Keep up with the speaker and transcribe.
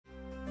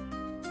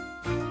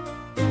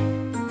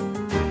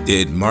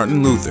Did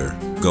Martin Luther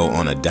go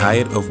on a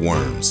diet of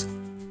worms?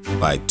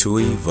 By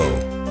Tui Vo.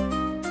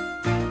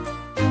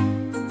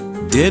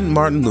 Did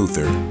Martin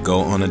Luther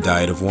go on a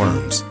diet of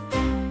worms?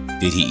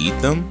 Did he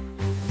eat them?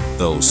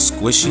 Those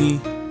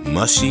squishy,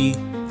 mushy,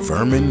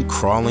 vermin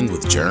crawling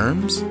with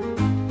germs?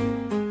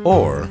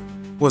 Or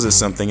was it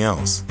something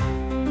else?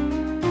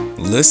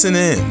 Listen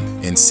in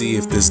and see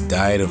if this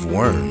diet of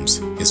worms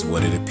is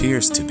what it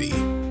appears to be.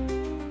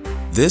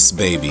 This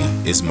baby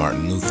is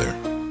Martin Luther.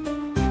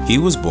 He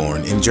was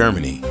born in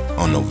Germany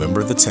on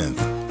November the 10th,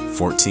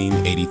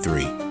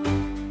 1483.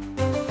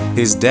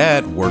 His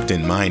dad worked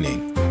in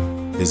mining.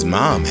 His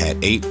mom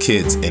had 8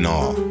 kids in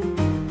all.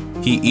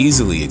 He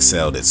easily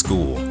excelled at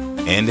school,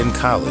 and in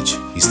college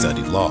he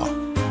studied law.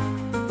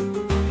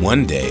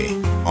 One day,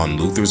 on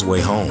Luther's way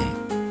home,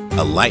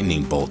 a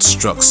lightning bolt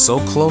struck so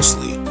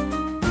closely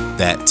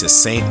that to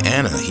Saint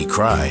Anna he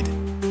cried,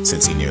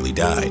 since he nearly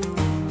died,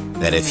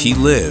 that if he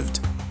lived,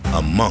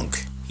 a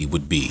monk he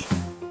would be.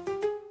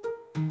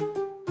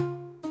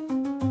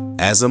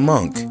 As a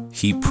monk,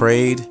 he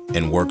prayed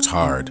and worked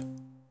hard.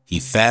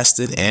 He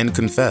fasted and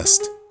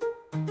confessed.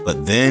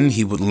 But then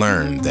he would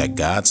learn that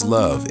God's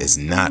love is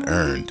not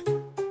earned,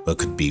 but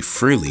could be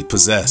freely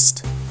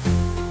possessed.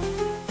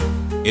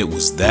 It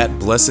was that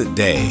blessed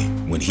day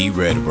when he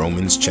read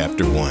Romans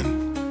chapter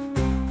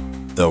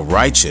 1. The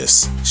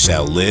righteous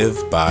shall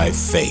live by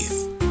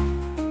faith.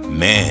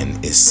 Man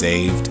is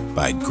saved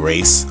by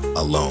grace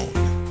alone.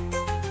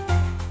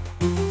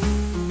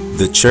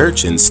 The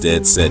church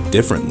instead said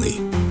differently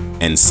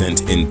and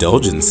sent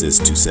indulgences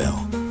to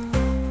sell.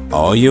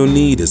 All you'll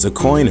need is a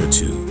coin or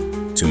two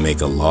to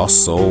make a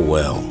lost soul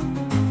well.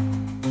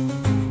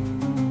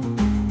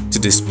 To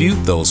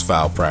dispute those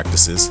foul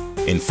practices,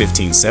 in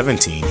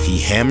 1517 he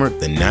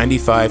hammered the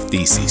 95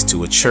 Theses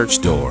to a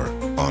church door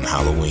on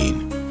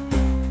Halloween.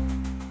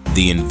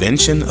 The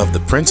invention of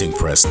the printing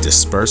press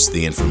dispersed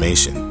the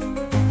information.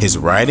 His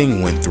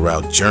writing went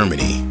throughout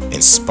Germany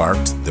and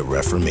sparked the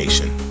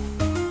Reformation.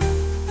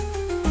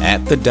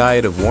 At the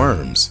Diet of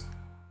Worms,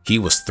 he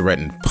was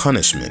threatened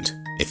punishment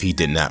if he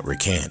did not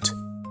recant.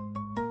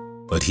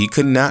 But he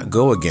could not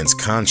go against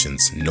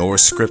conscience nor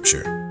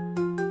scripture,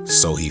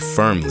 so he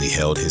firmly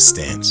held his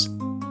stance.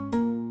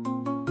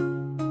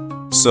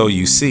 So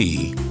you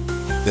see,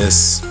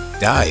 this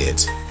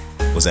diet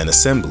was an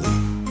assembly,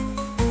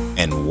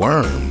 and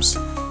Worms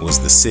was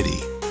the city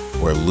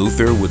where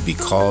Luther would be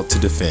called to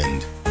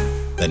defend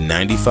the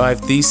 95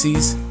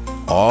 Theses,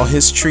 all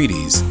his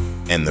treaties,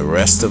 and the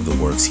rest of the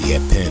works he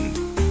had penned.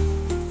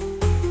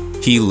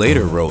 He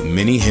later wrote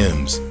many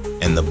hymns,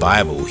 and the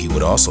Bible he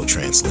would also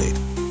translate.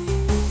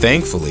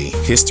 Thankfully,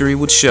 history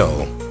would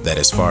show that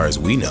as far as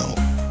we know,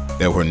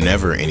 there were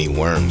never any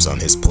worms on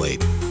his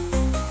plate.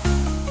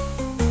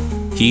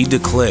 He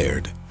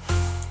declared,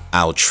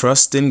 "I'll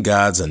trust in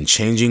God's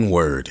unchanging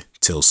word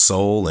till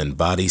soul and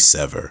body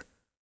sever.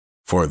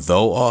 For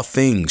though all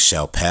things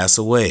shall pass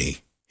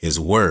away, his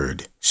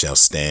word shall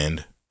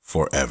stand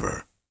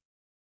forever."